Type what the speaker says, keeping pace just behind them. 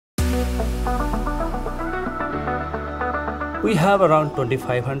We have around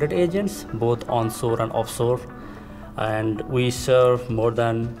 2,500 agents, both onshore and offshore, and we serve more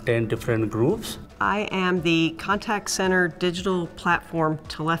than 10 different groups. I am the Contact Center Digital Platform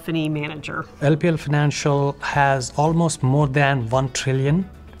Telephony Manager. LPL Financial has almost more than 1 trillion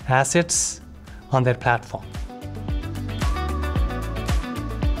assets on their platform.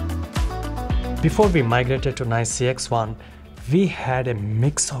 Before we migrated to NICE CX1, we had a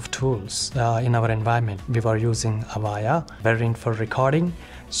mix of tools in our environment. We were using Avaya, variant for recording,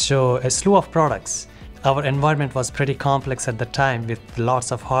 so a slew of products. Our environment was pretty complex at the time with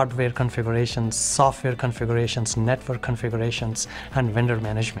lots of hardware configurations, software configurations, network configurations, and vendor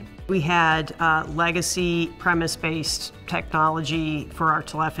management. We had legacy premise-based technology for our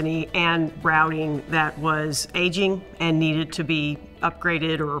telephony and routing that was aging and needed to be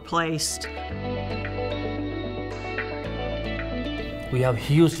upgraded or replaced. We have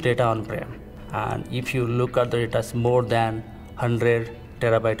huge data on-prem, and if you look at the data, it's more than 100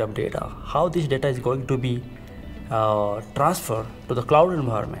 terabyte of data. How this data is going to be transferred to the cloud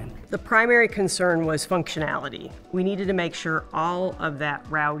environment? The primary concern was functionality. We needed to make sure all of that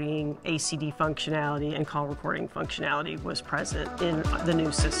routing, ACD functionality, and call recording functionality was present in the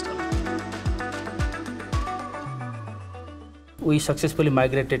new system. We successfully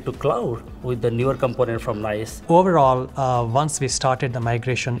migrated to cloud with the newer component from NICE. Overall, once we started the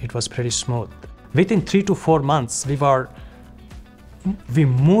migration, it was pretty smooth. Within 3 to 4 months, we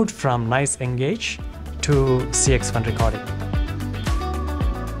moved from NICE Engage to CX1 recording.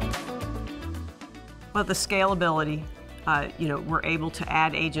 Well, the scalability, we're able to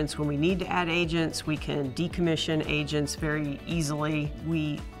add agents when we need to add agents. We can decommission agents very easily.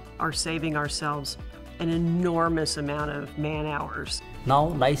 We are saving ourselves an enormous amount of man hours. Now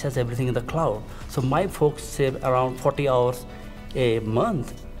NICE has everything in the cloud. So my folks save around 40 hours a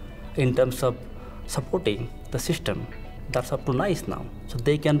month in terms of supporting the system. That's up to NICE now. So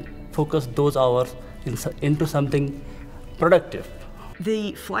they can focus those hours into something productive.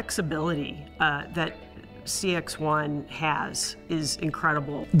 The flexibility that CX1 has is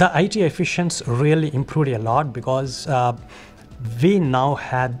incredible. The IT efficiency really improved a lot because we now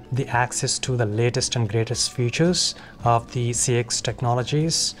had the access to the latest and greatest features of the CX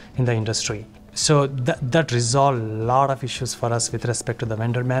technologies in the industry. So that resolved a lot of issues for us with respect to the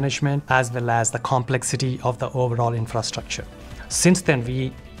vendor management as well as the complexity of the overall infrastructure. Since then,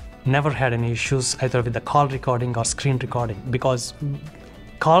 we never had any issues either with the call recording or screen recording because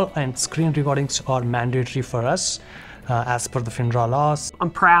call and screen recordings are mandatory for us as per the FINRA laws. I'm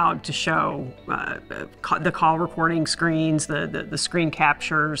proud to show the call recording screens, the screen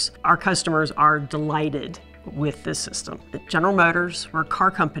captures. Our customers are delighted with this system. General Motors, we're a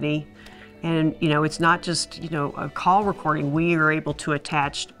car company, and it's not just a call recording. We are able to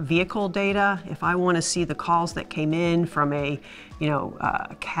attach vehicle data. If I want to see the calls that came in from a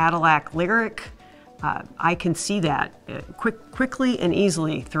Cadillac Lyriq, I can see that quickly and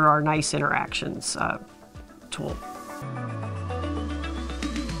easily through our NICE Interactions tool.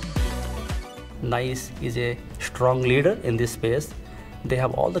 NICE is a strong leader in this space. They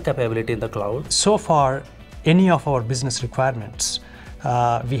have all the capability in the cloud. So far, any of our business requirements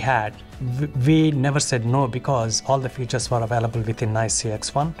we never said no because all the features were available within NICE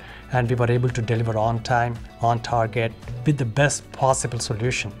CX1 and we were able to deliver on time, on target, with the best possible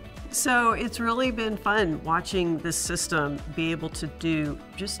solution. So it's really been fun watching this system be able to do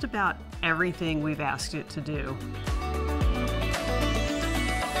just about everything we've asked it to do.